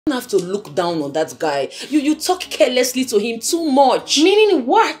You don't have to look down on that guy. You talk carelessly to him too much. Meaning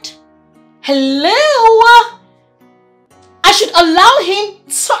what? Hello? I should allow him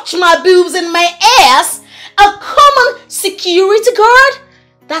to touch my boobs and my ass? A common security guard?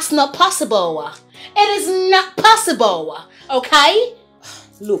 That's not possible. It is not possible, okay?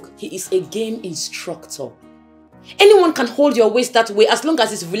 Look, he is a game instructor. Anyone can hold your waist that way as long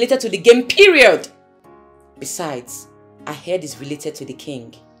as it's related to the game, period. Besides, I heard it's related to the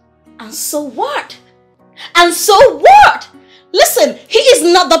king. And so what? And so what? Listen, he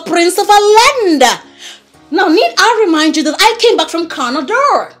is not the prince of a land. Now, need I remind you that I came back from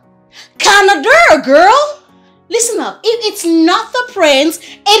Canada? Canada, girl! Listen up, if it's not the prince,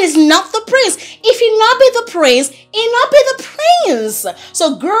 it is not the prince. If he not be the prince, he not be the prince.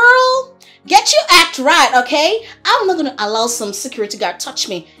 So girl, get your act right, okay? I'm not gonna allow some security guard touch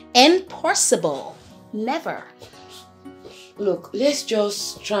me. Impossible. Never. Look, let's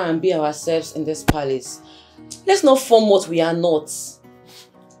just try and be ourselves in this palace. Let's not form what we are not.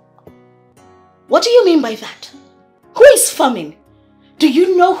 What do you mean by that? Who is forming? Do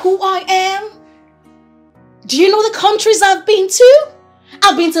you know who I am? Do you know the countries I've been to?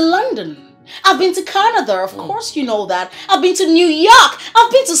 I've been to London. I've been to Canada. Of course you know that. I've been to New York.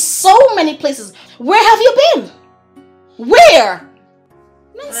 I've been to so many places. Where have you been? Where?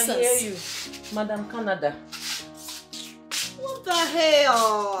 Nonsense. I hear you, Madam Canada. What the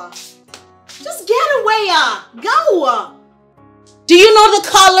hell? Just get away. Go. Do you know the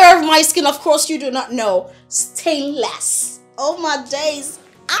color of my skin? Of course you do not know. Stainless. Oh my days.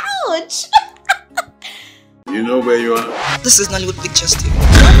 Ouch. You know where you are? This is Nollywood Pictures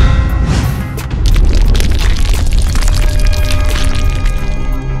TV.